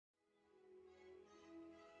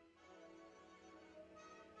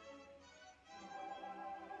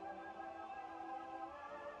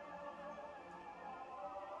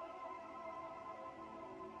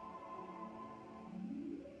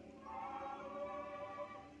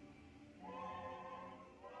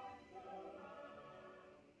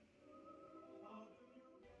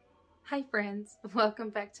Hi friends, welcome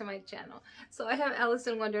back to my channel. So I have Alice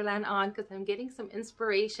in Wonderland on because I'm getting some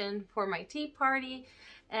inspiration for my tea party,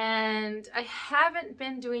 and I haven't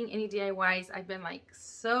been doing any DIYs. I've been like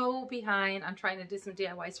so behind on trying to do some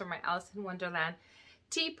DIYs for my Alice in Wonderland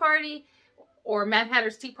tea party or Mad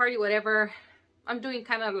Hatter's tea party, whatever. I'm doing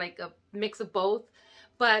kind of like a mix of both.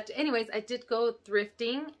 But anyways, I did go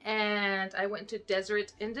thrifting and I went to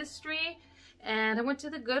Deseret Industry and I went to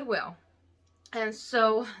the Goodwill. And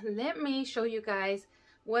so let me show you guys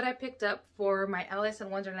what I picked up for my Alice in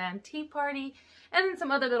Wonderland tea party, and then some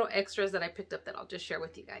other little extras that I picked up that I'll just share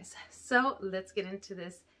with you guys. So let's get into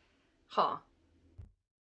this haul.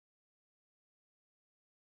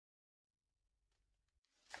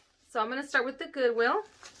 So I'm going to start with the Goodwill,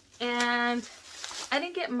 and I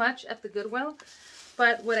didn't get much at the Goodwill,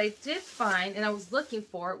 but what I did find, and I was looking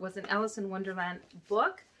for, was an Alice in Wonderland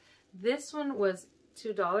book. This one was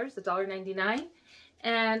 $2, $1.99,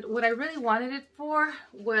 and what I really wanted it for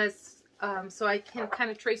was so I can kind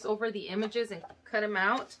of trace over the images and cut them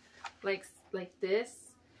out like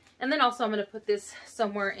this. And then also I'm going to put this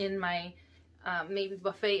somewhere in my maybe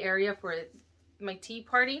buffet area for my tea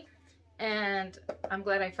party, and I'm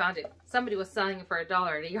glad I found it. Somebody was selling it for $1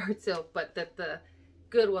 at a yard sale, but at the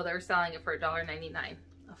Goodwill they were selling it for $1.99.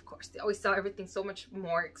 Of course, they always sell everything so much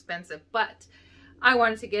more expensive, but I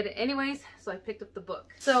wanted to get it anyways, so I picked up the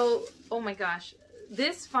book. So, oh my gosh,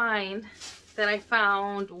 this find that I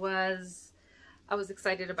found I was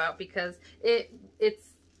excited about because it's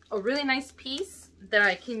a really nice piece that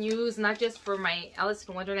I can use not just for my Alice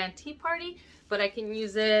in Wonderland tea party, but I can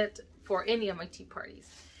use it for any of my tea parties.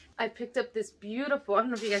 I picked up this beautiful, I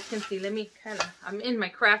don't know if you guys can see, I'm in my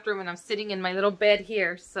craft room and I'm sitting in my little bed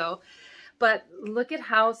here, so, but look at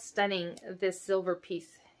how stunning this silver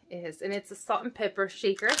piece is, and it's a salt and pepper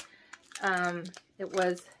shaker. It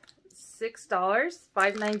was $6,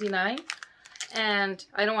 $5.99, and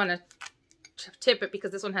I don't want to tip it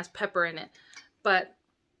because this one has pepper in it, but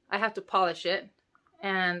I have to polish it.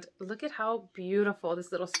 And look at how beautiful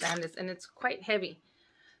this little stand is, and it's quite heavy,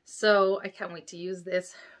 so I can't wait to use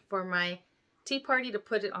this for my tea party, to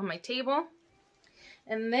put it on my table.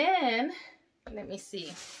 And then let me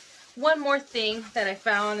see, one more thing that I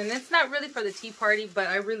found, and it's not really for the tea party, but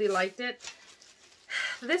I really liked it.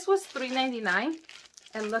 This was $3.99,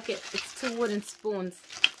 and look, it's 2 wooden spoons.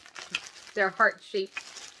 They're heart shaped,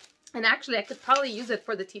 and actually I could probably use it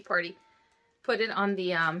for the tea party. Put it on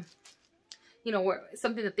the you know,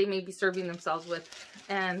 something that they may be serving themselves with.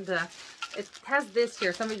 And it has this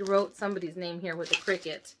here. Somebody wrote somebody's name here with a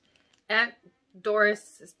cricket. At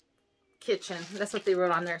Doris' Kitchen. That's what they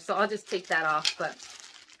wrote on there. So I'll just take that off. But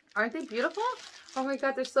aren't they beautiful? Oh my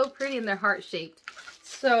god, they're so pretty, and they're heart-shaped.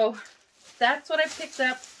 So that's what I picked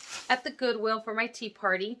up at the Goodwill for my tea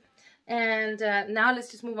party. And now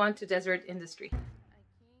let's just move on to Deseret Industry.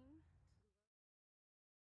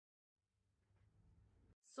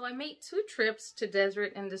 So I made 2 trips to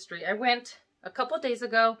Deseret Industry. I went a couple days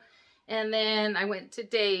ago, and then I went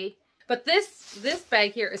today. But this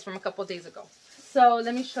bag here is from a couple days ago. So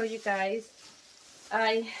let me show you guys.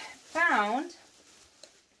 I found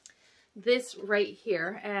this right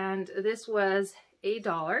here, and this was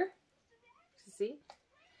 $1. See?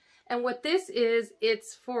 And what this is,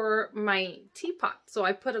 it's for my teapot. So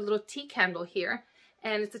I put a little tea candle here,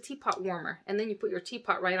 and it's a teapot warmer, and then you put your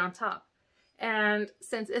teapot right on top. And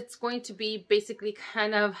since it's going to be basically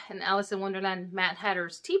kind of an Alice in Wonderland Mad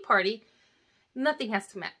Hatter's tea party, nothing has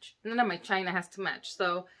to match. None of my china has to match.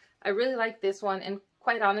 So I really like this one, and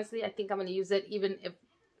quite honestly, I think I'm going to use it even if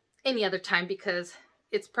any other time, because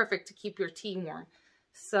it's perfect to keep your tea warm.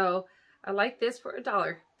 So I like this for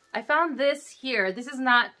 $1. I found this here. This is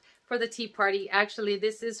not for the tea party. Actually,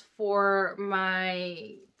 this is for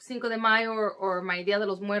my Cinco de Mayo or my Dia de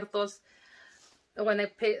los Muertos, when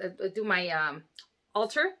I do my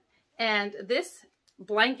altar. And this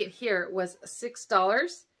blanket here was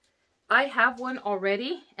 $6. I have one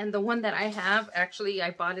already, and the one that I have, actually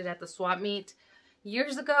I bought it at the swap meet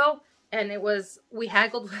years ago, and it was, we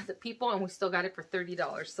haggled with the people and we still got it for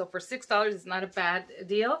 $30. So for $6, it's not a bad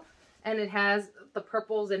deal. And it has the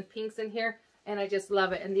purples and pinks in here, and I just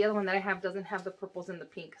love it. And the other one that I have doesn't have the purples and the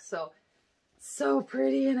pink. So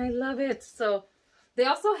pretty, and I love it. So they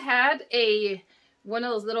also had one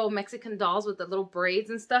of those little Mexican dolls with the little braids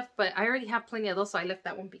and stuff, but I already have plenty of those, so I left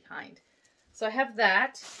that one behind. So I have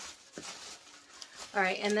that. All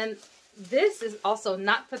right, and then this is also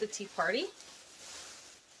not for the tea party,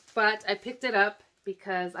 but I picked it up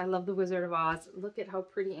because I love the Wizard of Oz. Look at how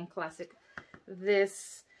pretty and classic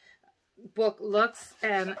this book looks,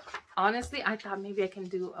 and honestly, I thought maybe I can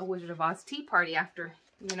do a Wizard of Oz tea party after,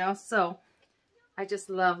 you know, so I just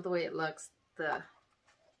love the way it looks. The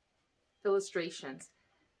illustrations.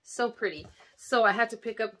 So pretty. So I had to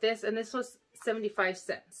pick up this, and this was 75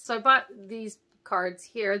 cents. So I bought these cards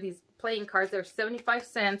here, these playing cards. They're 75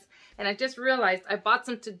 cents. And I just realized I bought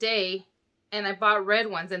some today, and I bought red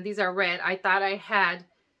ones, and these are red. I thought I had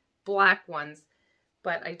black ones,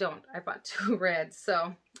 but I don't. I bought 2 reds.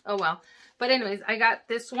 So, oh well. But anyways, I got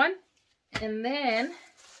this one. And then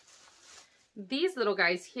these little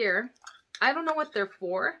guys here, I don't know what they're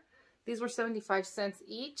for. These were 75 cents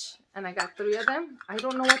each, and I got 3 of them. I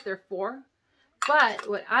don't know what they're for, but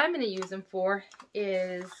what I'm going to use them for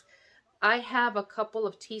is I have a couple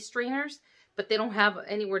of tea strainers, but they don't have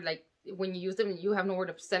anywhere, like when you use them, you have nowhere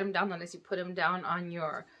to set them down unless you put them down on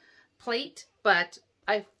your plate. But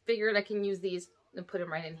I figured I can use these and put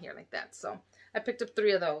them right in here like that. So I picked up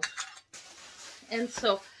 3 of those. And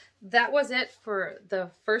so that was it for the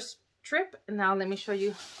first trip. And now let me show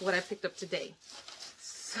you what I picked up today.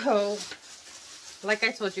 So, like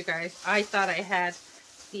I told you guys, I thought I had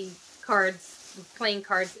the cards, playing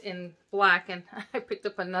cards in black, and I picked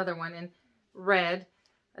up another one in red,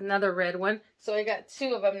 another red one. So I got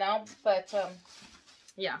 2 of them now, but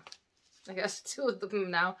yeah, I got 2 of them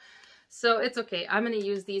now. So it's okay. I'm going to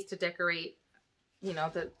use these to decorate, you know,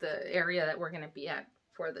 the area that we're going to be at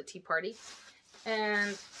for the tea party.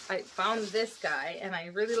 And I found this guy, and I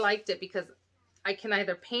really liked it because I can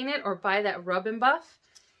either paint it or buy that rub and buff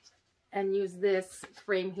and use this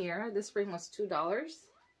frame here. This frame was $2.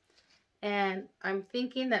 And I'm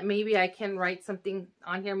thinking that maybe I can write something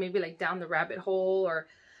on here, maybe like down the rabbit hole, or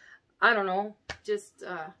I don't know. Just,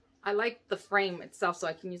 I like the frame itself, so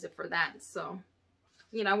I can use it for that. So,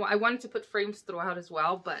 you know, I wanted to put frames throughout as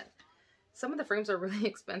well, but some of the frames are really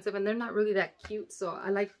expensive and they're not really that cute. So I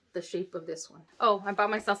like the shape of this one. Oh, I bought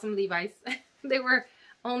myself some Levi's. They were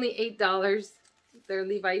only $8. They're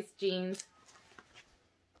Levi's jeans.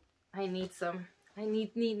 I need some. I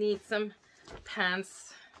need some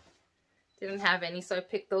pants. Didn't have any, so I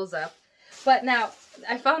picked those up. But now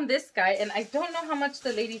I found this guy, and I don't know how much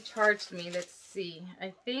the lady charged me. Let's see.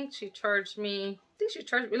 I think she charged me.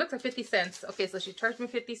 It looks like 50 cents. Okay, so she charged me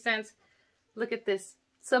 50 cents. Look at this.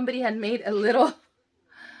 Somebody had made a little.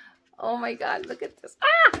 Oh my God! Look at this.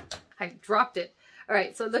 Ah! I dropped it. All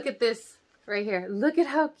right, so look at this right here. Look at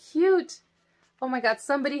how cute. Oh my God!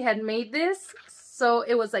 Somebody had made this. So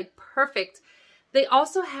it was like perfect. They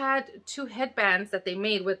also had 2 headbands that they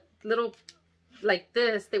made with little, like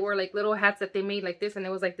this. They were like little hats that they made like this, and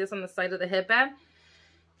it was like this on the side of the headband.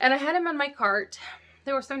 And I had them on my cart.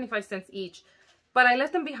 They were 75 cents each. But I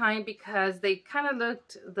left them behind because they kind of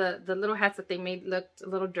looked, the little hats that they made looked a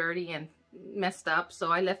little dirty and messed up.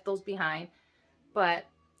 So I left those behind. But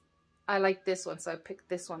I like this one, so I picked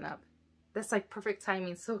this one up. That's like perfect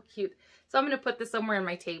timing. So cute. So I'm going to put this somewhere on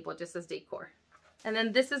my table just as decor. And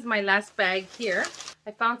then this is my last bag here.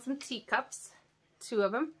 I found some teacups, 2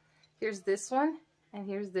 of them. Here's this one, and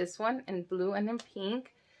here's this one in blue and in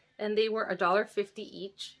pink. And they were $1.50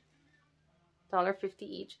 each. $1.50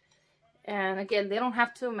 each. And again, they don't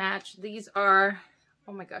have to match. These are,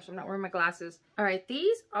 oh my gosh, I'm not wearing my glasses. All right,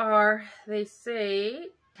 these are, they say,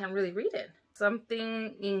 can't really read it.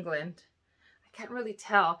 Something England. I can't really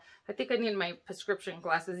tell. I think I need my prescription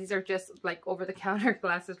glasses. These are just like over-the-counter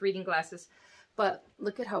glasses, reading glasses. But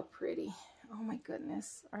look at how pretty. Oh my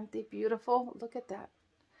goodness. Aren't they beautiful? Look at that.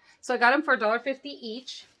 So I got them for $1.50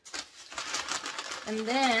 each. And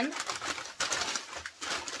then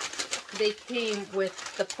they came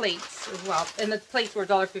with the plates as well. And the plates were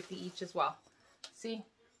 $1.50 each as well. See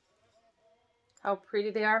how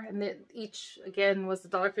pretty they are? And then each, again, was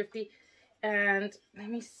 $1.50. And let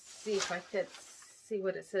me see if I could see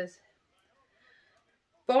what it says.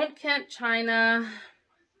 Bone Kent, China,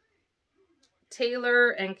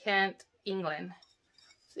 Taylor and Kent, England.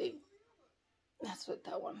 See, that's what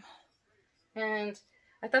that one. And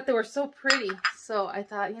I thought they were so pretty. So I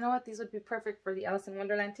thought, you know what? These would be perfect for the Alice in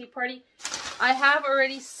Wonderland tea party. I have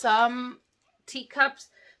already some teacups,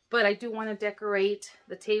 but I do want to decorate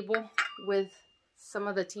the table with some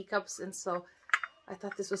of the teacups. And so I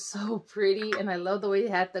thought this was so pretty. And I love the way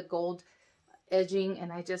it had the gold edging.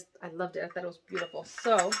 And I loved it. I thought it was beautiful.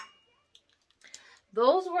 So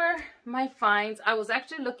those were my finds. I was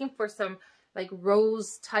actually looking for some like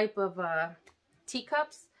rose type of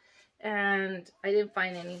teacups, and I didn't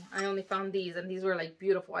find any. I only found these, and these were like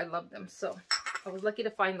beautiful. I love them. So I was lucky to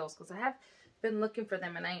find those because I have been looking for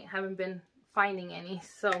them and I haven't been finding any.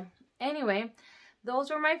 So anyway, those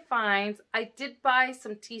were my finds. I did buy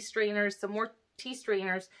some tea strainers, some more tea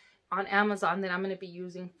strainers on Amazon that I'm going to be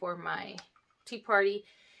using for my tea party.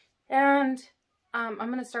 And I'm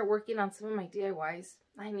going to start working on some of my DIYs.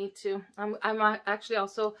 I need to. I'm actually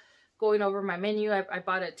also going over my menu. I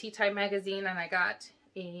bought a Tea Time magazine and I got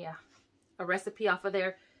a recipe off of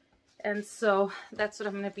there. And so that's what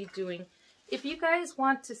I'm going to be doing. If you guys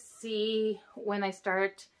want to see when I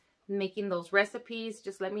start making those recipes,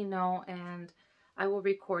 just let me know and I will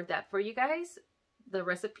record that for you guys. The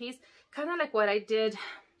recipes, kind of like what I did,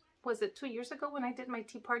 was it 2 years ago when I did my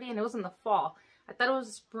tea party? And it was in the fall. I thought it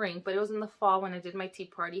was spring, but it was in the fall when I did my tea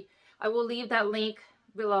party. I will leave that link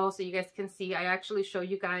below so you guys can see. I actually show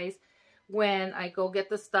you guys when I go get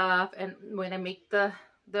the stuff and when I make the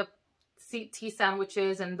tea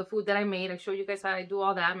sandwiches and the food that I made. I show you guys how I do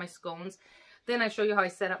all that, my scones. Then I show you how I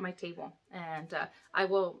set up my table. And I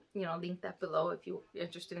will, you know, link that below if you're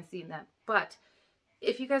interested in seeing that. But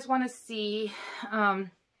if you guys want to see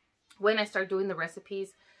when I start doing the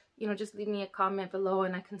recipes, you know, just leave me a comment below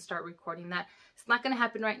and I can start recording that. It's not going to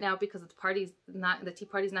happen right now because the tea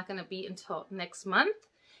party is not going to be until next month,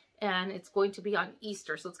 and it's going to be on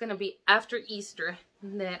Easter. So it's going to be after Easter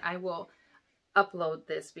that I will upload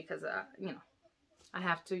this because, you know, I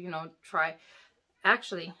have to, you know, try.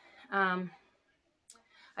 Actually,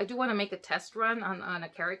 I do want to make a test run on a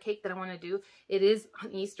carrot cake that I want to do. It is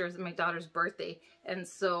on Easter, it's my daughter's birthday, and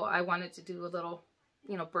so I wanted to do a little,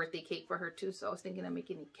 you know, birthday cake for her too. So I was thinking of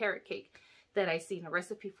making a carrot cake that I seen a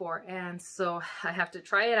recipe for, and so I have to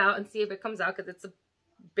try it out and see if it comes out because it's a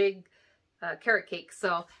big carrot cake.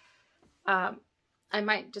 So I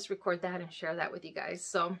might just record that and share that with you guys.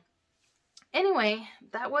 So anyway,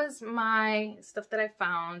 that was my stuff that I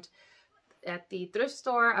found at the thrift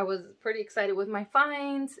store. I was pretty excited with my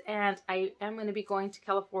finds, and I am going to be going to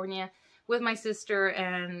California with my sister,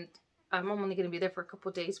 and I'm only going to be there for a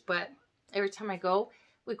couple days, but every time I go,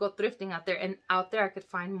 we go thrifting out there, and out there I could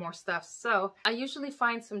find more stuff. So I usually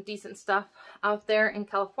find some decent stuff out there in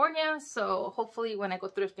California, so hopefully when I go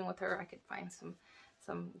thrifting with her, I could find some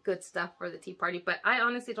good stuff for the tea party. But I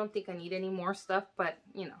honestly don't think I need any more stuff, but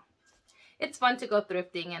you know, it's fun to go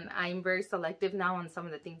thrifting, and I'm very selective now on some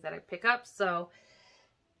of the things that I pick up. So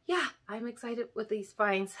yeah, I'm excited with these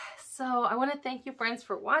finds. So I want to thank you friends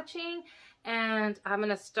for watching, and I'm going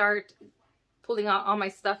to start pulling out all my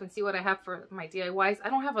stuff and see what I have for my DIYs. I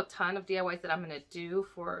don't have a ton of DIYs that I'm going to do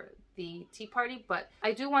for the tea party, but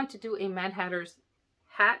I do want to do a Mad Hatter's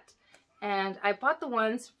hat. And I bought the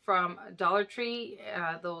ones from Dollar Tree,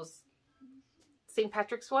 those St.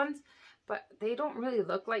 Patrick's ones, but they don't really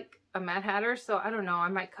look like a Mad Hatter, so I don't know. I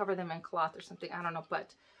might cover them in cloth or something. I don't know,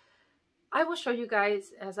 but I will show you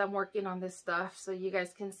guys as I'm working on this stuff so you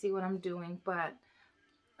guys can see what I'm doing. But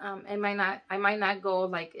I might not go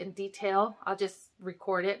like in detail. I'll just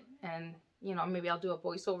record it, and you know, maybe I'll do a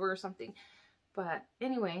voiceover or something. But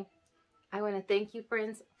anyway, I want to thank you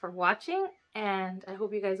friends for watching, and I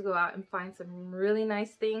hope you guys go out and find some really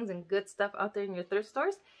nice things and good stuff out there in your thrift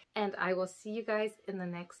stores. And I will see you guys in the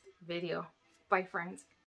next video. Bye friends.